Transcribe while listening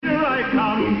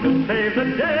come to save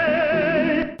the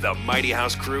day. The Mighty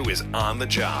House crew is on the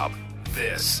job.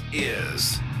 This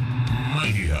is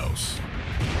Mighty House.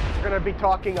 We're going to be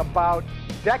talking about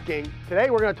decking. Today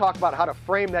we're going to talk about how to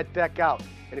frame that deck out.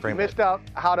 And if you missed out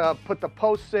how to put the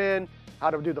posts in, how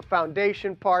to do the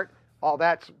foundation part, all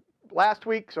that's last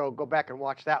week, so go back and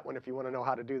watch that one if you want to know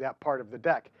how to do that part of the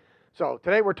deck. So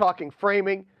today we're talking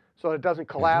framing so it doesn't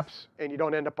collapse and you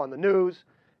don't end up on the news.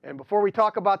 And before we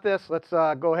talk about this, let's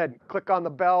go ahead and click on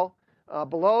the bell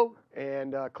below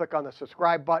and click on the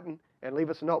subscribe button and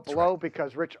leave us a note below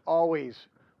because Rich always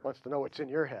wants to know what's in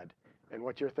your head and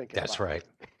what you're thinking That's about. right.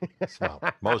 So,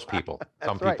 most people.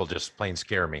 Some people just plain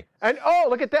scare me. And oh,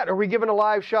 look at that. Are we giving a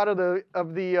live shot of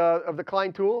the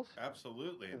Klein tools?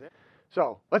 Absolutely.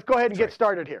 So let's go ahead and get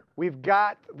started here. We've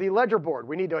got the ledger board.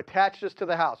 We need to attach this to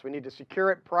the house. We need to secure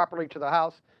it properly to the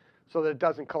house so that it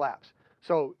doesn't collapse.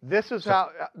 So this is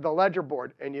how the ledger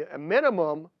board, and a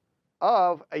minimum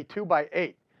of a 2x8.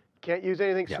 You can't use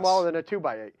anything smaller than a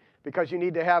 2x8 because you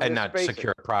need to have and this not spacing.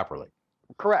 secure it properly.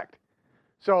 Correct.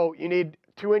 So you need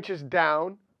 2 inches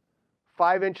down,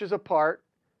 5 inches apart,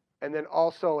 and then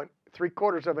also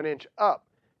 3/4 of an inch up.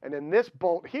 And then this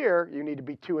bolt here, you need to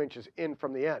be 2 inches in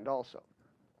from the end also.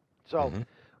 So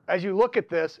as you look at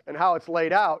this and how it's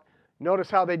laid out, notice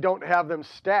how they don't have them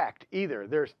stacked either.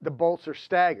 The bolts are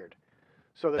staggered.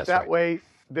 So that way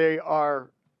they are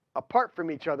apart from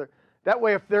each other. That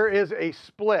way if there is a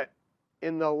split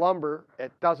in the lumber,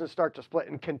 it doesn't start to split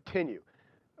and continue.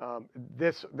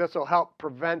 This will help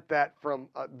prevent that from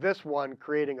this one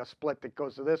creating a split that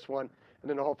goes to this one, and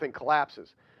then the whole thing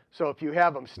collapses. So if you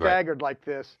have them staggered like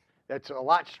this, that's a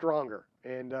lot stronger,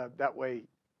 and that way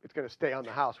it's going to stay on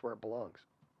the house where it belongs.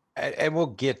 And we'll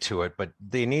get to it, but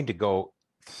they need to go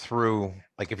through,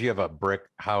 like if you have a brick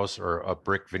house or a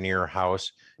brick veneer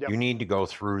house, you need to go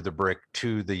through the brick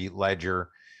to the ledger.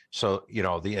 So, you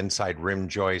know, the inside rim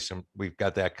joist, and we've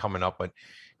got that coming up, but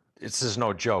this is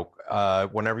no joke.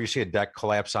 Whenever you see a deck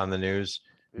collapse on the news,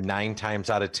 9 times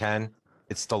out of 10,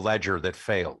 it's the ledger that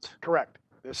failed. Correct.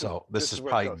 This is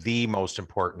probably the most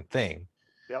important thing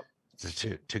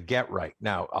to get right.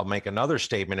 Now, I'll make another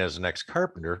statement as an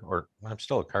ex-carpenter, or I'm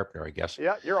still a carpenter, I guess.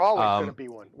 Yeah, you're always going to be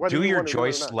one. Do your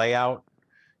joist layout,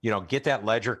 you know, get that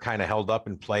ledger kind of held up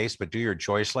in place, but do your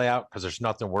joist layout, because there's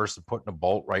nothing worse than putting a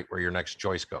bolt right where your next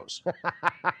joist goes.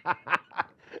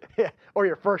 Yeah, or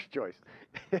your first joist.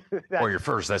 Or your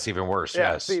first, that's even worse,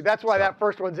 yeah, yes. See, that's why that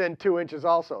first one's in 2 inches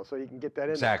also, so you can get that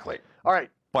in Exactly. there. All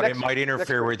right. But it might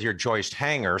interfere with your joist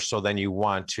hanger, so then you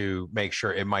want to make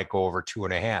sure it might go over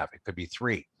 2.5. It could be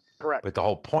 3. Correct. But the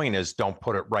whole point is don't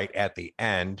put it right at the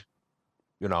end,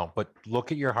 you know, but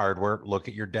look at your hardware, look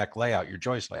at your deck layout, your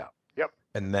joist layout. Yep.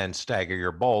 And then stagger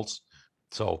your bolts.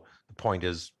 So the point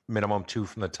is minimum 2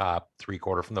 from the top,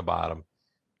 3/4 from the bottom,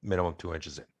 minimum 2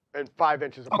 inches in. And 5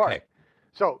 inches apart. Okay.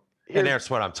 So and that's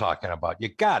what I'm talking about. You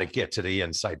got to get to the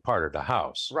inside part of the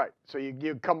house. Right. So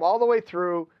you come all the way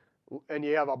through, and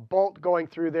you have a bolt going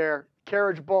through there,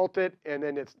 carriage bolted, and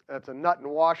then that's a nut and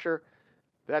washer.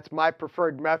 That's my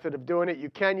preferred method of doing it. You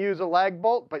can use a lag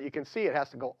bolt, but you can see it has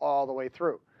to go all the way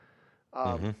through.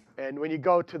 And when you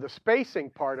go to the spacing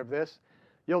part of this,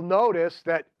 you'll notice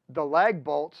that the lag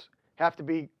bolts have to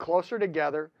be closer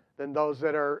together than those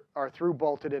that are through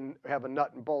bolted and have a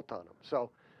nut and bolt on them.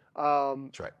 So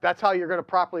that's how you're going to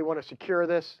properly want to secure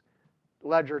this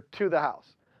ledger to the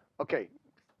house. Okay,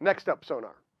 next up,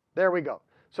 sonar. There we go.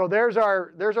 So there's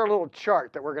our little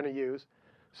chart that we're going to use.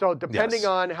 So depending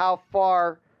on how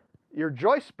far your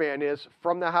joist span is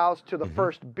from the house to the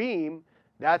first beam,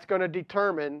 that's going to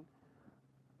determine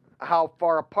how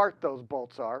far apart those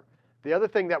bolts are. The other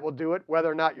thing that will do it,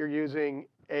 whether or not you're using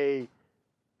a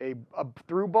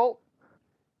through bolt,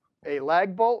 a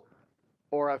lag bolt,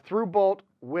 or a through bolt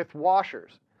with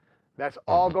washers, that's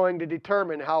all going to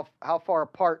determine how far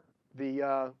apart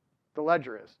the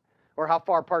ledger is, or how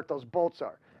far apart those bolts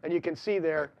are. And you can see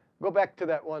there, go back to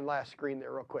that one last screen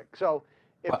there real quick. So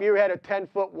if you had a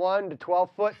 10-foot 1 to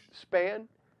 12-foot span,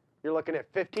 you're looking at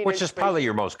 15 Which inch is spacing. probably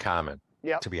your most common,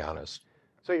 to be honest.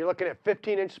 So you're looking at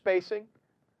 15-inch spacing.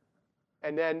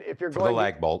 And then if you're For going the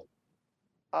lag bolt.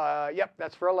 Yep,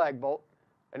 that's for a lag bolt.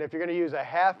 And if you're going to use a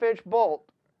 1/2-inch bolt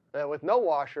with no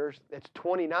washers, it's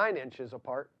 29 inches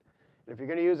apart. And if you're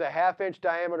going to use a 1/2-inch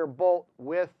diameter bolt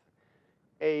with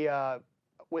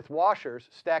washers,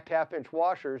 stacked 1/2-inch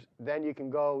washers, then you can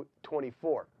go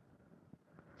 24.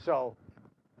 So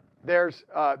there's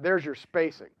your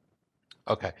spacing.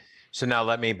 Okay. So now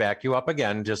let me back you up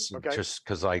again, just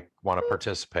because I want to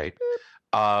participate.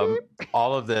 All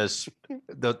of this,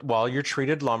 while you're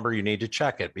treated lumber, you need to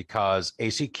check it because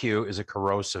ACQ is a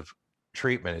corrosive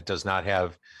treatment. It does not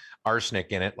have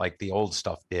arsenic in it like the old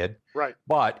stuff did. Right.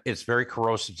 But it's very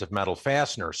corrosive to metal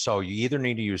fasteners. So you either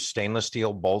need to use stainless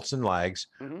steel bolts and legs,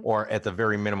 or at the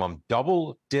very minimum,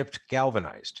 double dipped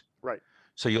galvanized. Right.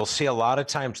 So you'll see a lot of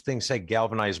times things say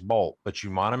galvanized bolt, but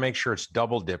you want to make sure it's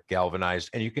double dip galvanized.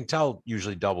 And you can tell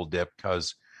usually double dip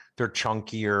because they're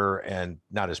chunkier and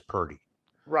not as purty.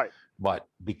 Right. But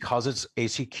because it's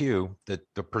ACQ,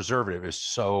 the preservative is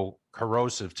so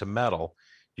corrosive to metal,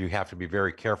 you have to be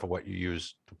very careful what you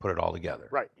use to put it all together.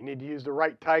 Right. You need to use the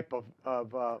right type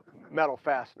of metal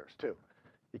fasteners too.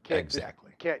 You can't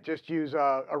can't just use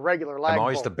a regular lag I'm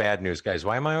always bolt. the bad news guys.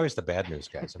 Why am I always the bad news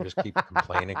guys? I'm just keep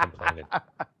complaining. All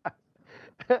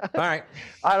right.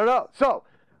 I don't know. So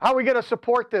how are we going to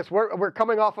support this? We're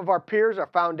coming off of our piers, our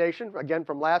foundation, again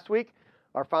from last week,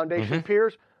 our foundation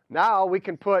piers. Now we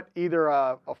can put either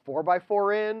a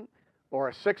 4x4 in or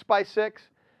a 6x6.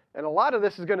 And a lot of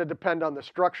this is going to depend on the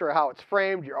structure, how it's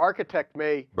framed. Your architect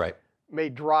may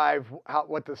drive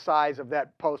what the size of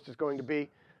that post is going to be.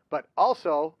 But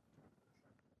also,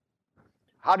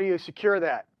 how do you secure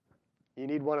that? You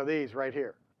need one of these right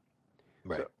here.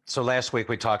 Right. So last week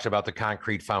we talked about the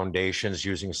concrete foundations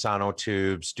using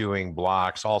sonotubes, doing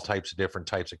blocks, all types of different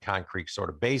types of concrete sort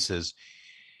of bases.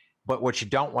 But what you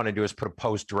don't want to do is put a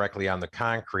post directly on the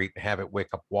concrete and have it wick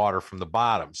up water from the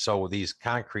bottom. So these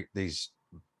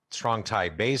strong tie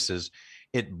bases,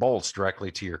 it bolts directly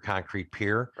to your concrete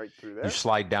pier. Right through there. You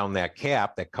slide down that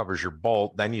cap that covers your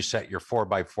bolt. Then you set your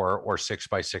 4x4 or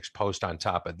 6x6 post on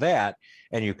top of that.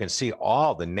 And you can see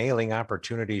all the nailing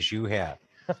opportunities you have.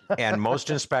 And most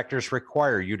inspectors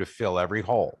require you to fill every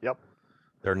hole. Yep.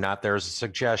 They're not there as a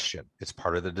suggestion. It's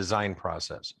part of the design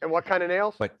process. And what kind of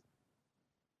nails? But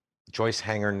joist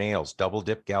hanger nails, double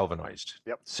dip galvanized.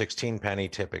 Yep. 16 penny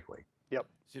typically. Yep.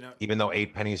 Even though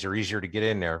 8 pennies are easier to get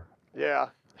in there. Yeah.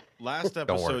 Last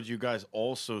episode, you guys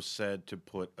also said to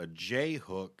put a J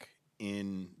hook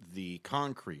in the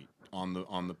concrete on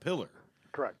the pillar.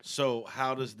 Correct. So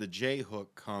how does the J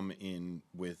hook come in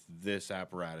with this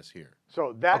apparatus here?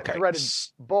 So that threaded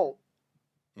bolt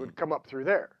would come up through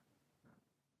there.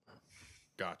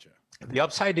 Gotcha. The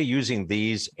upside to using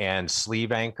these and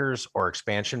sleeve anchors or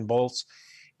expansion bolts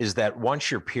is that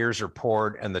once your piers are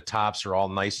poured and the tops are all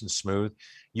nice and smooth,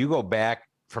 you go back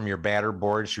from your batter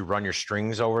boards, you run your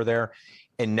strings over there,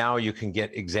 and now you can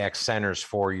get exact centers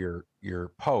for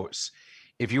your posts.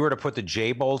 If you were to put the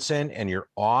J bolts in and you're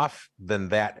off, then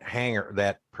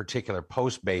that particular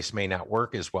post base may not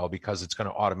work as well because it's going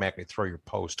to automatically throw your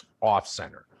post off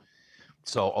center.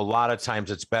 So a lot of times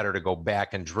it's better to go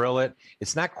back and drill it.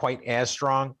 It's not quite as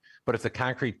strong, but if the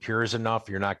concrete cures enough,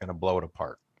 you're not going to blow it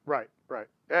apart. Right, right.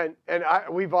 And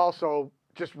we've also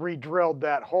just re-drilled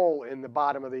that hole in the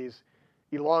bottom of these,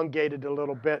 elongated a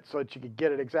little bit so that you could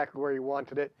get it exactly where you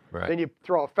wanted it. Right. Then you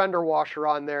throw a fender washer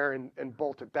on there and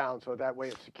bolt it down so that way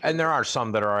it's secure. And there are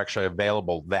some that are actually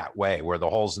available that way where the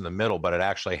hole's in the middle, but it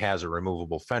actually has a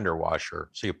removable fender washer.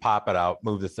 So you pop it out,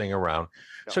 move the thing around.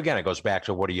 Yep. So again, it goes back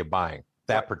to what are you buying?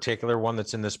 That particular one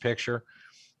that's in this picture,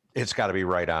 it's got to be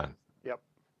right on. Yep,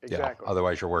 exactly. Yeah,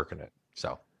 otherwise you're working it.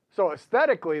 So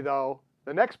aesthetically though,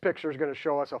 the next picture is going to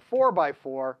show us a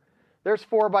 4x4. There's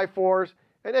 4x4s.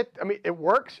 And it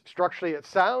works structurally, it's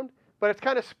sound, but it's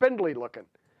kind of spindly looking,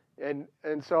 and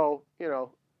so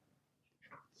well,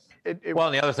 and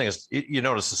the other thing is you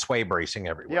notice the sway bracing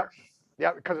everywhere.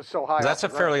 Yeah, because it's so high. That's a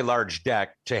fairly large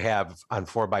deck to have on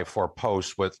 4x4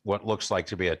 posts with what looks like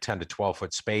to be a 10 to 12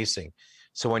 foot spacing.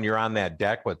 So when you're on that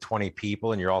deck with 20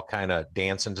 people and you're all kind of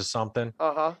dancing to something,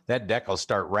 that deck will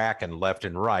start racking left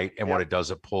and right, and what it does,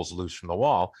 it pulls loose from the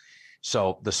wall.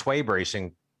 So the sway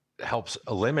bracing helps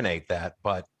eliminate that,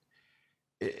 but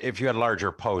if you had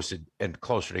larger posts and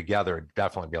closer together, it'd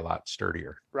definitely be a lot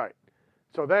sturdier. Right.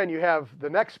 So then you have the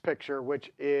next picture,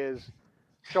 which is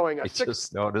showing a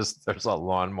just noticed there's a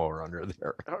lawnmower under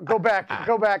there. Go back.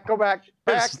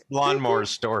 There's lawnmower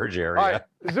storage area. All right,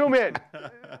 zoom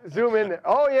in.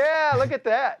 Oh yeah, look at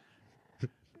that.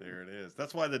 There it is.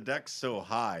 That's why the deck's so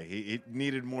high. He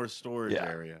needed more storage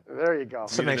area. There you go.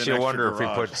 So it makes you wonder if we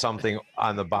put something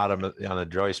on the bottom on the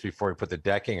joist before we put the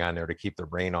decking on there to keep the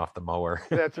rain off the mower.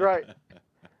 That's right.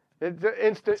 It's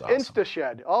an Insta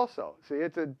Shed also. See,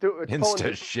 it's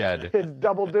Insta Shed. It's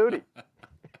double duty.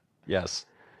 Yes.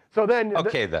 So then.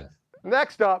 Then.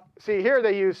 Next up, see here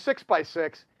they use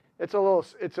 6x6. It's a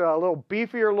little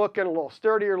beefier looking, a little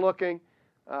sturdier looking.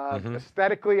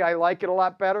 Aesthetically, I like it a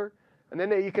lot better. And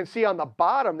then you can see on the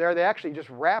bottom there, they actually just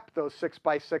wrapped those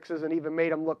 6x6s and even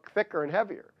made them look thicker and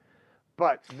heavier.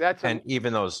 But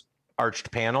even those arched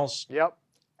panels. Yep.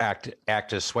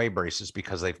 Act as sway braces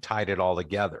because they've tied it all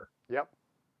together. Yep.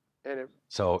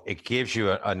 So it gives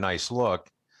you a nice look.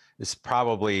 It's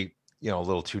probably, a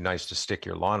little too nice to stick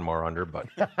your lawnmower under, but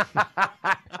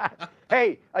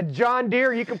hey, a John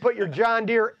Deere, you can put your John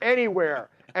Deere anywhere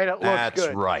and it looks good.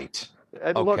 That's right.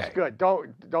 It looks good.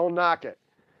 Don't knock it.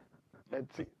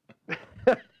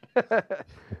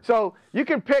 So you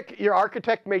can pick, your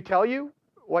architect may tell you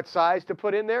what size to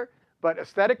put in there, but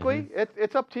aesthetically,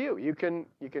 it's up to you. You can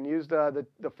use the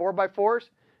 4x4s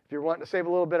if you're wanting to save a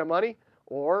little bit of money,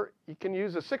 or you can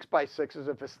use the 6x6s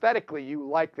if aesthetically you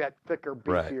like that thicker,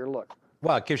 beefier look.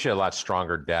 Well, it gives you a lot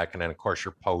stronger deck, and then of course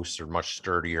your posts are much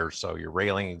sturdier, so your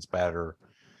railing's better.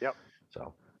 Yep.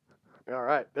 So. All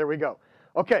right, there we go.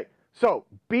 Okay, so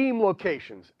beam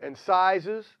locations and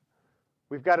sizes.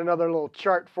 We've got another little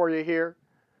chart for you here.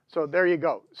 So there you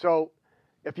go. So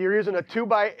if you're using a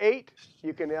 2x8,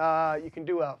 you can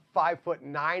do a 5'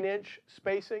 9"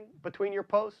 spacing between your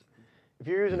posts. If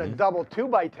you're using a double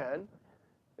 2x10,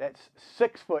 that's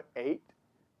 6' 8",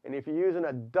 and if you're using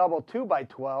a double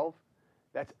 2x12,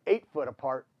 that's 8 foot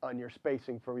apart on your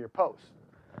spacing for your posts.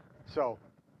 So,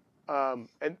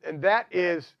 and that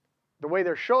is the way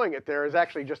they're showing it. There is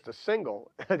actually just a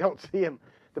single. I don't see him.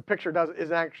 The picture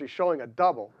isn't actually showing a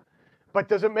double. But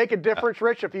does it make a difference,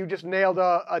 Rich, if you just nailed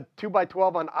a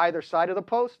 2x12 on either side of the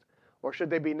post, or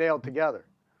should they be nailed together?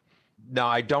 No,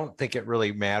 I don't think it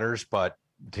really matters, but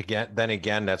then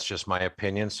again, that's just my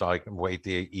opinion, so I can wait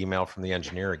the email from the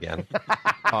engineer again.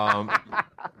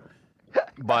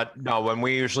 But no, when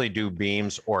we usually do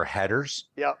beams or headers,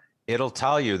 it'll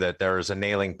tell you that there is a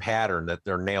nailing pattern, that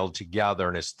they're nailed together,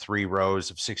 and it's 3 rows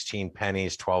of 16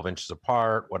 pennies, 12 inches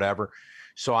apart, whatever.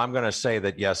 So I'm going to say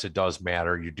that, yes, it does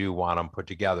matter. You do want them put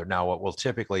together. Now, what we'll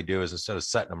typically do is, instead of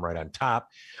setting them right on top,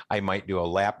 I might do a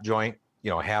lap joint,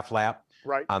 half lap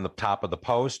on the top of the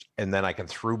post, and then I can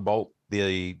through bolt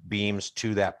the beams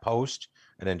to that post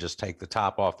and then just take the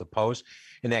top off the post,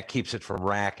 and that keeps it from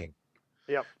racking.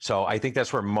 Yep. So I think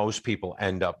that's where most people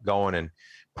end up going and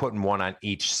putting one on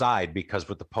each side, because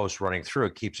with the post running through,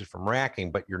 it keeps it from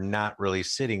racking, but you're not really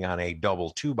sitting on a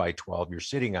double 2x12. You're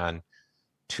sitting on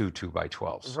 2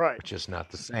 2x12s, which is not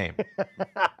the same.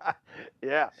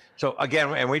 Yeah. So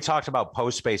again, and we talked about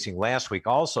post spacing last week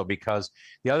also, because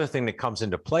the other thing that comes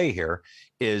into play here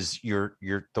is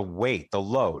the weight, the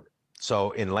load.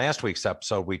 So in last week's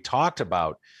episode, we talked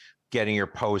about getting your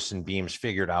posts and beams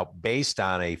figured out based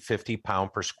on a 50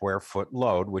 pound per square foot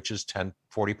load, which is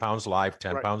 40 pounds live,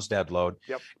 10 pounds dead load.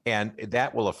 Yep. And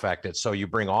that will affect it. So you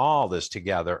bring all this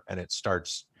together and it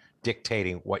starts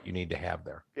dictating what you need to have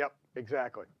there. Yep,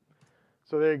 exactly.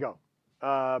 So there you go.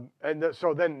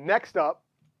 So then next up,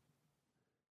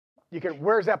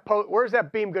 where's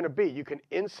that beam going to be? You can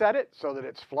inset it so that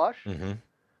it's flush,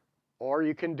 or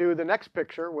you can do the next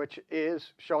picture, which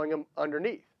is showing them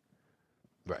underneath.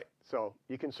 Right. So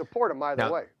you can support them either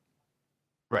way.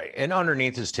 Right. And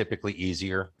underneath is typically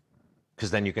easier,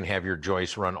 because then you can have your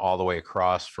joist run all the way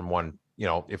across from one.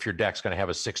 If your deck's going to have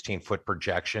a 16-foot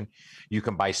projection, you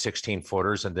can buy 16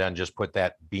 footers and then just put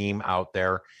that beam out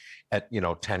there at,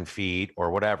 10 feet or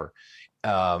whatever.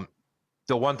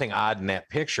 The one thing odd in that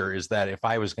picture is that if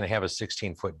I was going to have a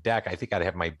 16-foot deck, I think I'd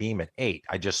have my beam at 8.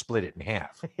 I just split it in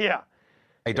half. Yeah.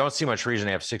 I don't see much reason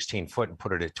to have 16 foot and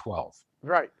put it at 12.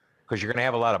 Right. Because you're going to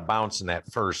have a lot of bounce in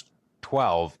that first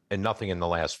 12 and nothing in the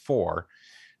last 4.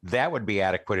 That would be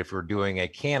adequate if we're doing a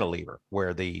cantilever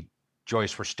where the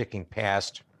joists were sticking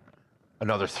past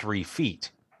another 3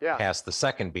 feet past the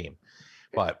second beam.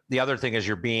 But the other thing is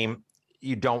your beam,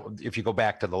 if you go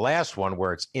back to the last one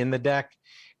where it's in the deck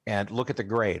and look at the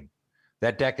grade,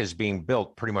 that deck is being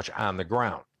built pretty much on the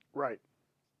ground. Right.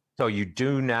 So you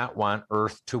do not want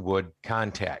earth to wood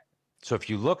contact. So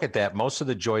if you look at that, most of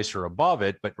the joists are above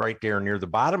it, but right there near the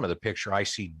bottom of the picture, I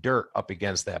see dirt up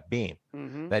against that beam.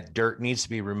 That dirt needs to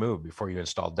be removed before you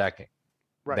install decking.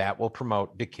 Right. That will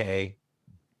promote decay,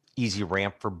 easy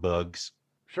ramp for bugs.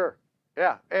 Sure.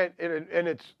 Yeah. And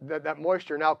it's that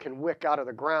moisture now can wick out of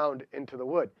the ground into the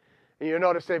wood. And you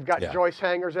notice they've got joist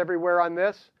hangers everywhere on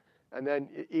this. And then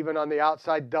even on the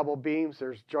outside double beams,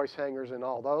 there's joist hangers in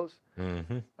all those.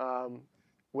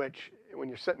 Which when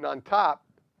you're sitting on top,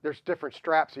 there's different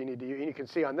straps you need to use. And you can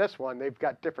see on this one, they've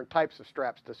got different types of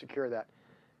straps to secure that.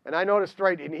 And I noticed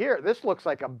right in here, this looks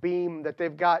like a beam that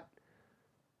they've got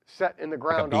set in the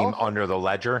ground. Like a beam under the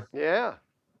ledger? Yeah.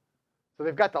 So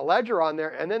they've got the ledger on there,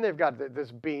 and then they've got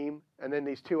this beam, and then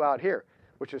these 2 out here,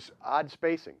 which is odd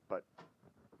spacing, but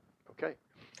okay.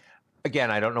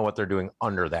 Again, I don't know what they're doing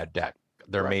under that deck.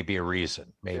 There may be a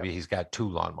reason. Maybe he's got 2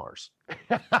 lawnmowers.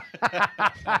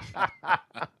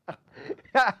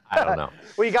 I don't know.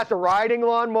 Well, you got the riding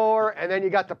lawnmower, and then you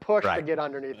got the push to get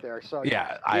underneath there. So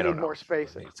yeah, you I don't need know. more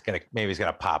spacing. Maybe he's got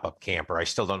a pop-up camper. I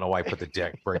still don't know why I put the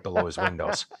deck right below his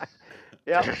windows.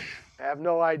 Yep, I have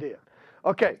no idea.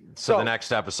 Okay, so the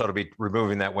next episode will be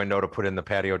removing that window to put in the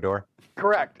patio door.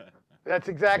 Correct. That's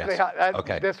exactly how.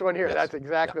 This one here. Yes. That's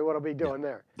exactly what I'll be doing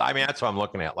there. I mean, that's what I'm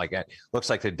looking at. Like, it looks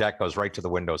like the deck goes right to the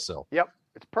windowsill. Yep,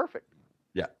 it's perfect.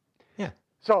 Yeah. Yeah.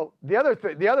 So the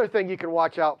other thing you can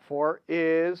watch out for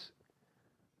is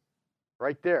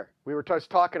right there. We were just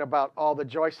talking about all the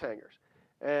joist hangers,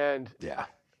 and yeah,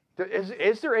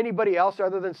 is there anybody else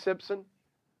other than Simpson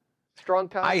strong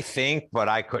tie? I think, but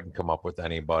I couldn't come up with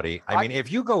anybody. I mean,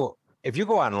 if you go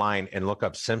online and look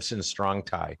up Simpson strong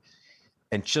tie,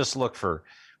 and just look for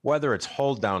whether it's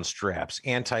hold down straps,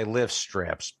 anti-lift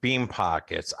straps, beam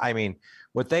pockets. I mean,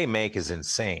 what they make is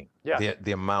insane. Yeah.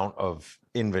 The amount of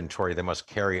inventory they must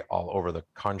carry all over the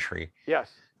country.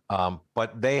 Yes.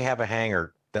 But they have a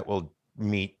hanger that will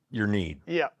meet your need.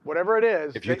 Yeah, whatever it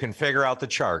is. If you can figure out the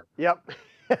chart. Yep.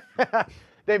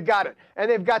 They've got it. And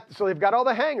they've got all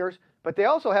the hangers, but they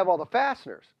also have all the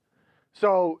fasteners.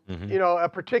 So, a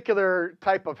particular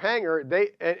type of hanger,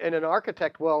 and an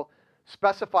architect will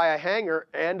specify a hanger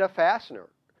and a fastener.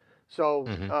 So,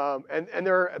 and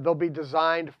they'll be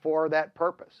designed for that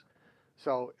purpose.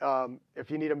 So,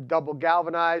 if you need them double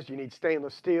galvanized, you need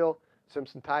stainless steel,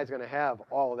 Simpson Tie is going to have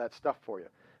all of that stuff for you.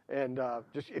 And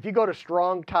just if you go to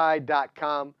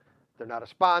strongtie.com, they're not a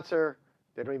sponsor.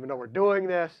 They don't even know we're doing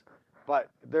this, but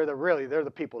they're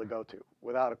the people to go to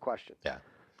without a question. Yeah.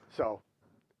 So,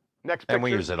 next picture. And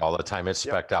we use it all the time. It's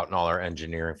spec'd out in all our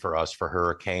engineering for us for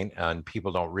Hurricane. And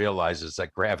people don't realize is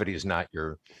that gravity is not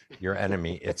your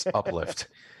enemy. It's uplift.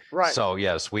 Right. So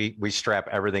yes, we strap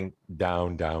everything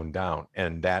down, down, down.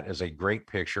 And that is a great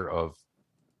picture of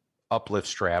uplift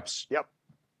straps. Yep.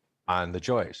 On the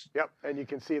joists. Yep. And you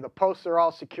can see the posts are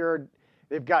all secured.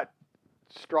 They've got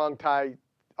strong tie,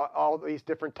 all these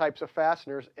different types of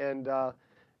fasteners and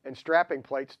strapping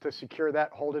plates to secure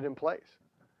that, hold it in place.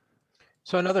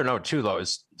 So another note too, though,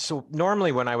 is so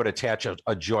normally when I would attach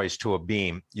a joist to a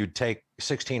beam, you'd take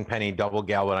 16 penny double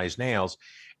galvanized nails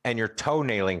and you're toe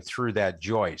nailing through that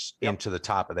joist into the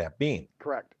top of that beam.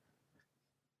 Correct.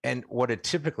 And what it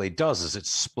typically does is it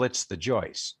splits the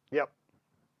joist. Yep.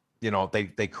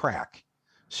 They crack.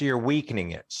 So you're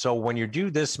weakening it. So when you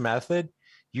do this method,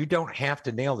 you don't have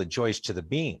to nail the joist to the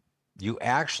beam. You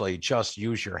actually just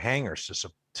use your hangers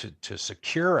to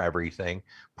secure everything,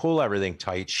 pull everything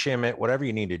tight, shim it, whatever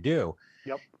you need to do.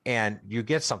 Yep. And you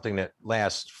get something that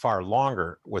lasts far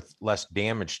longer with less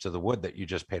damage to the wood that you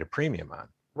just paid a premium on.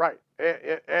 Right.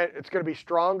 It's going to be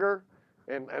stronger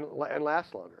and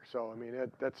last longer. So, I mean,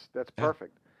 that's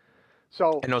perfect.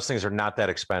 So, and those things are not that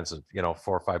expensive, $4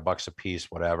 or $5 a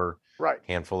piece, whatever. Right.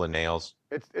 Handful of nails.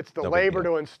 It's the labor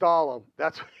to install them.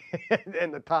 That's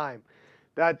and the time.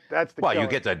 That's the well, killer. you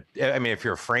get if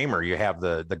you're a framer, you have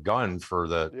the gun for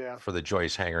the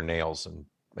joist hanger nails and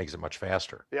makes it much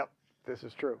faster. Yep, this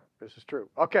is true.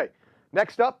 Okay,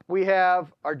 next up we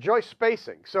have our joist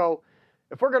spacing. So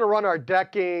if we're going to run our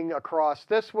decking across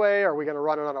this way, are we going to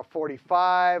run it on a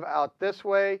 45 out this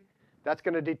way? That's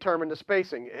going to determine the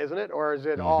spacing, isn't it? Or is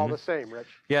it all the same, Rich?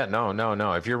 Yeah,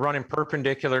 no. If you're running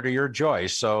perpendicular to your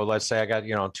joist, so let's say I got,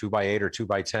 2x8 or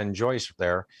 2x10 joists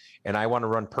there, and I want to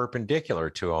run perpendicular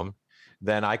to them,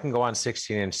 then I can go on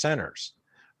 16-inch centers.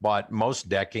 But most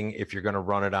decking, if you're going to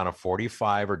run it on a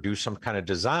 45 or do some kind of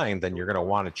design, then you're going to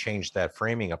want to change that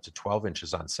framing up to 12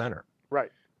 inches on center.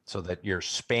 Right. So that your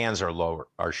spans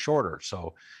are shorter.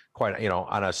 So quite,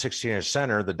 on a 16-inch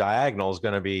center, the diagonal is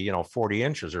going to be, 40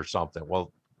 inches or something.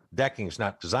 Well, decking's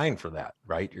not designed for that,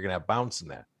 right? You're going to have bounce in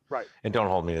that. Right. And don't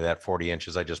hold me to that 40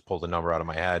 inches. I just pulled a number out of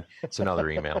my head. It's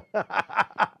another email.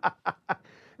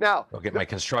 Now, I'll get my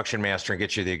construction master and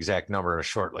get you the exact number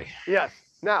shortly. Yes.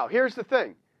 Now, here's the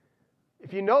thing.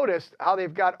 If you notice how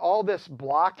they've got all this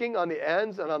blocking on the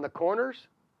ends and on the corners,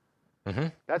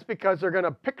 that's because they're going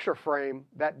to picture frame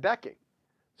that decking.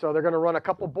 So they're going to run a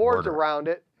couple boards around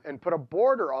it and put a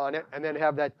border on it and then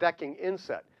have that decking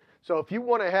inset. So if you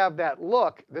want to have that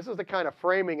look, this is the kind of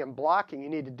framing and blocking you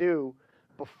need to do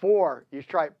before you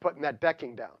try putting that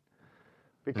decking down.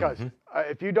 Because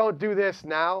if you don't do this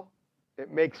now,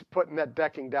 it makes putting that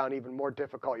decking down even more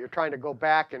difficult. You're trying to go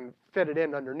back and fit it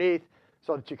in underneath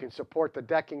so that you can support the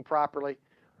decking properly.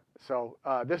 So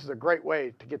this is a great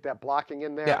way to get that blocking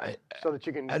in there so that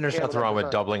you can. And there's nothing wrong with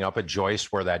doubling up a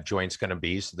joist where that joint's going to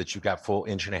be so that you've got full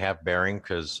 1.5 inch bearing,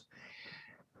 because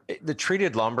The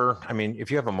treated lumber, I mean, if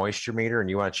you have a moisture meter and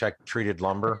you want to check treated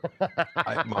lumber,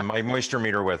 my moisture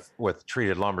meter with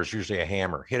treated lumber is usually a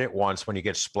hammer. Hit it once. When you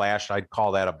get splashed, I'd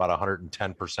call that about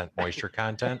 110% moisture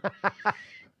content.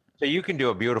 So you can do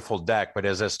a beautiful deck, but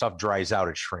as that stuff dries out,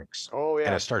 it shrinks. Oh, yeah.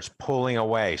 And it starts pulling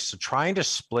away. So trying to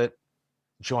split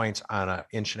joints on an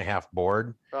 1.5-inch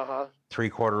board,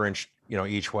 3/4 inch,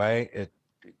 each way,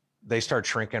 they start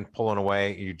shrinking, pulling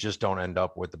away. You just don't end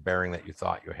up with the bearing that you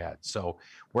thought you had. So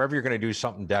wherever you're going to do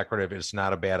something decorative, it's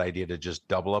not a bad idea to just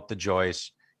double up the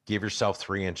joists, give yourself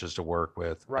 3 inches to work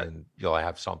with, and you'll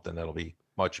have something that'll be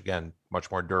much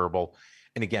more durable.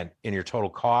 And again, in your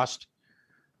total cost,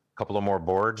 a couple of more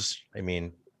boards. I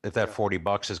mean, if that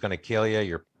 $40 is going to kill you,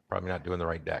 you're probably not doing the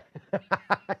right deck.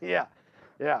 Yeah,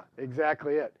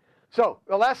 exactly it. So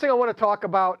the last thing I want to talk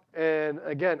about, and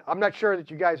again, I'm not sure that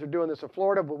you guys are doing this in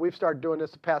Florida, but we've started doing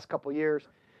this the past couple of years,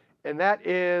 and that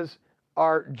is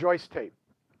our joist tape.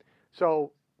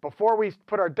 So before we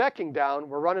put our decking down,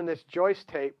 we're running this joist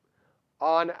tape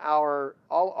on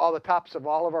all the tops of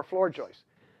all of our floor joists.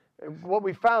 And what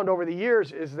we found over the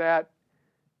years is that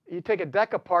you take a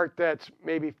deck apart that's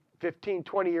maybe 15,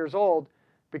 20 years old,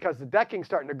 because the decking's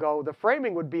starting to go, the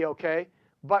framing would be okay,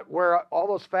 but where all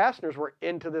those fasteners were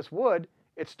into this wood,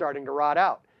 it's starting to rot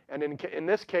out. And in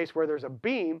this case, where there's a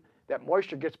beam, that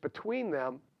moisture gets between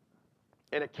them,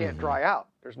 and it can't dry out.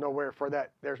 There's no way for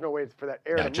that air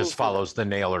to move. It just follows the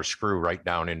nail or screw right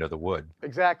down into the wood.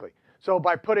 Exactly. So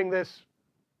by putting this,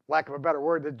 lack of a better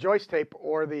word, the joist tape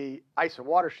or the ice and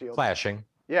water shield. Flashing.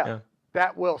 Yeah.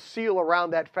 That will seal around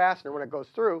that fastener when it goes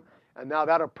through, and now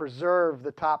that'll preserve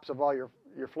the tops of all your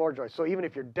floor joists. So even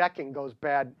if your decking goes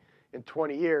bad in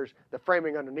 20 years, the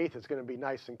framing underneath is going to be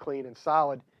nice and clean and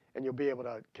solid, and you'll be able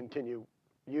to continue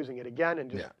using it again and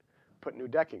just put new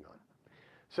decking on.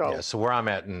 So where I'm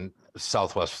at in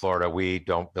Southwest Florida, we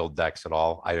don't build decks at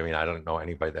all. I mean, I don't know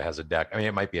anybody that has a deck. I mean,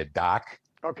 it might be a dock.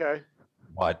 Okay.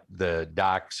 But the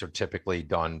docks are typically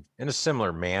done in a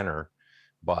similar manner.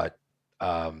 But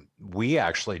we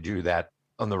actually do that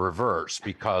on the reverse,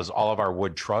 because all of our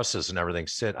wood trusses and everything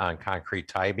sit on concrete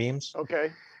tie beams.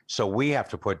 Okay. So we have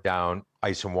to put down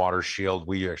ice and water shield.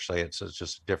 It's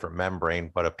just a different membrane,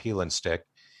 but a peel and stick.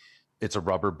 It's a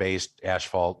rubber-based,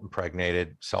 asphalt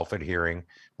impregnated, self-adhering,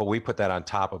 but we put that on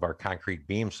top of our concrete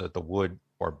beam so that the wood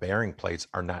or bearing plates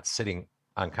are not sitting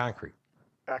on concrete.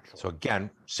 Excellent. So again,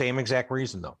 same exact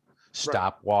reason though.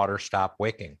 Stop water, stop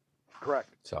wicking.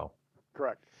 Correct.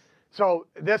 Correct. So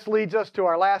this leads us to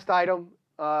our last item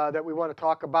that we want to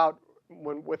talk about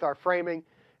with our framing,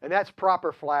 and that's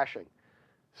proper flashing.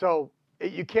 So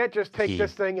you can't just take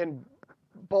this thing and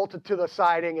bolt it to the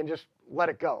siding and just let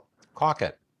it go. Caulk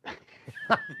it.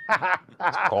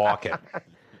 Caulk it.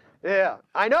 Yeah,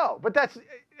 I know, but that's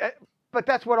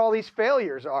what all these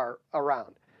failures are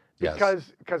around.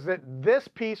 Because this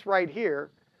piece right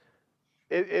here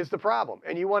is the problem,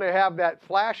 and you want to have that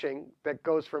flashing that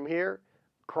goes from here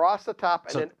across the top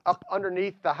and then up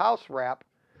underneath the house wrap.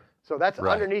 So that's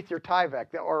underneath your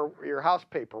Tyvek or your house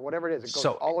paper, whatever it is. It goes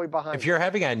all the way behind. If you're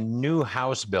having a new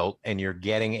house built and you're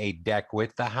getting a deck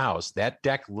with the house, that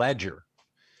deck ledger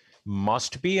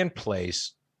must be in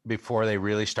place before they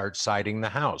really start siding the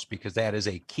house, because that is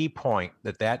a key point,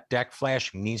 that deck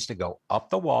flashing needs to go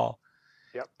up the wall,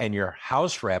 and your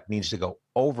house wrap needs to go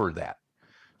over that.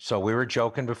 So we were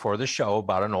joking before the show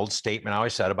about an old statement I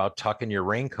always said about tucking your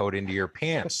raincoat into your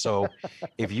pants. So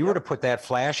if you were to put that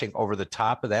flashing over the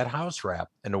top of that house wrap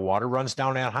and the water runs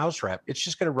down that house wrap, it's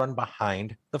just going to run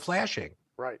behind the flashing.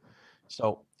 Right.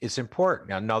 So it's important.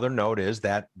 Now, another note is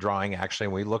that drawing, actually,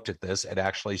 when we looked at this, it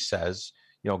actually says,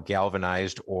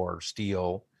 galvanized or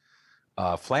steel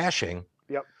flashing.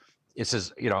 Yep. It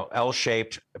says,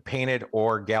 L-shaped painted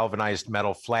or galvanized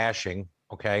metal flashing.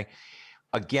 Okay.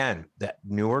 Again, that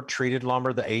newer treated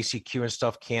lumber, the ACQ and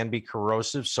stuff can be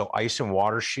corrosive. So ice and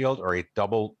water shield or a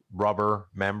double rubber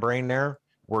membrane there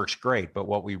works great. But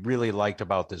what we really liked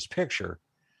about this picture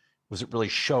was it really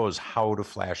shows how to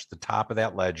flash the top of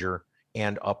that ledger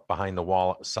and up behind the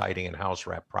wall siding and house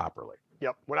wrap properly.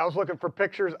 Yep. When I was looking for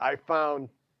pictures, I found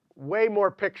way more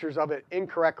pictures of it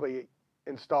incorrectly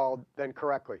installed than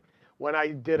correctly when I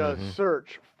did a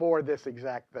search for this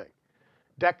exact thing.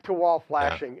 Deck to wall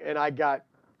flashing, and I got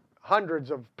hundreds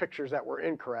of pictures that were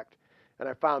incorrect, and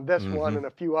I found this one and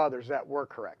a few others that were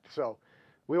correct. So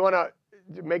we want to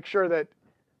make sure that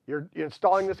you're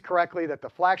installing this correctly, that the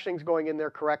flashing's going in there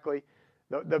correctly.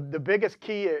 The biggest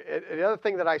key, the other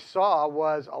thing that I saw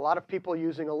was a lot of people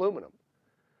using aluminum.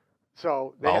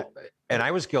 So and I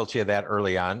was guilty of that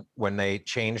early on when they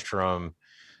changed from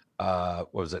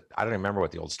what was it? I don't remember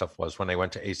what the old stuff was when they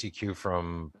went to ACQ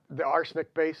from the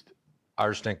arsenic based.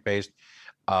 arsenic based.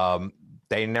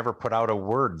 They never put out a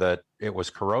word that it was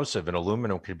corrosive and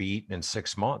aluminum could be eaten in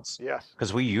 6 months. Yes.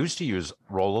 Because we used to use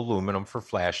roll aluminum for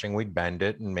flashing. We'd bend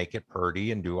it and make it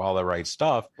purdy and do all the right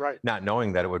stuff, right, not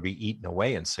knowing that it would be eaten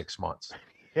away in 6 months.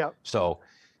 Yep. So,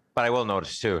 but I will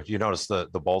notice too, you notice the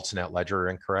bolts in that ledger are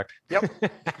incorrect? Yep.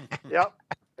 Yep.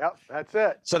 Yep. That's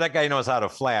it. So that guy knows how to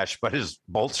flash, but his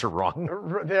bolts are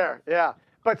wrong. There. Yeah.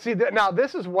 But see, now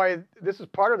this is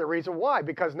part of the reason why,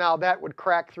 because now that would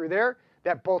crack through there.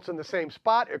 That bolt's in the same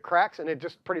spot, it cracks, and it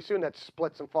just pretty soon that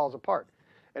splits and falls apart.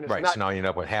 And it's right, so now you end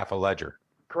up with half a ledger.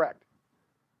 Correct.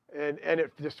 And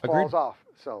it just falls off.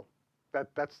 So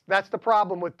that's the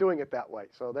problem with doing it that way.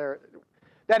 So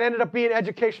that ended up being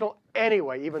educational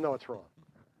anyway, even though it's wrong.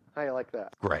 How do you like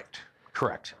that?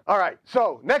 Correct. All right,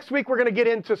 so next week we're going to get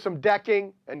into some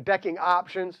decking and decking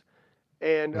options,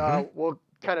 and we'll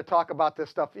kind of talk about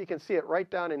this stuff. You can see it right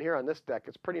down in here on this deck.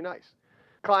 It's pretty nice.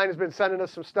 Klein has been sending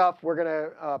us some stuff. We're going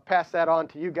to pass that on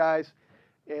to you guys.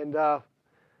 And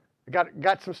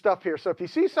got some stuff here. So if you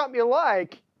see something you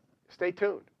like, stay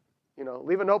tuned.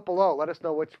 Leave a note below. Let us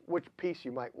know which piece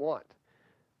you might want.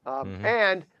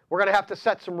 And we're going to have to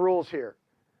set some rules here.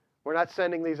 We're not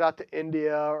sending these out to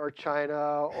India or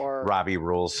China or... Robbie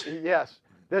rules. Yes.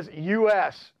 This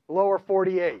U.S., lower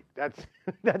 48.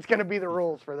 That's going to be the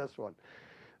rules for this one.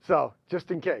 So just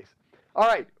in case. All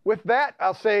right. With that,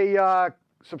 I'll say...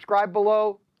 subscribe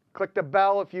below, click the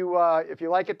bell if you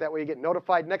like it. That way you get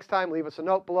notified next time. Leave us a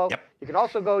note below. Yep. You can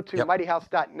also go to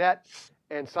mightyhouse.net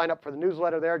and sign up for the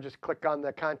newsletter there. Just click on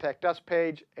the Contact Us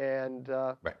page and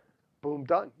boom,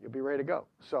 done. You'll be ready to go.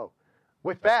 So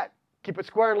with that, keep it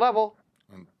square and level.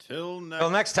 Until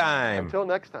next time. Until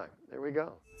next time. There we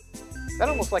go. That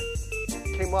almost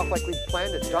came off like we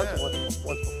planned it done once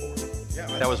before. Yeah,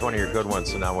 that was one of your good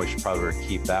ones, so now we should probably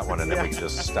keep that one, and then we can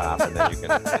just stop, and then you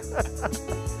can...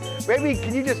 Maybe,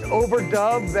 can you just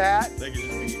overdub that? They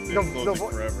can just be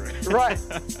forever. Right.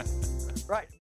 Right.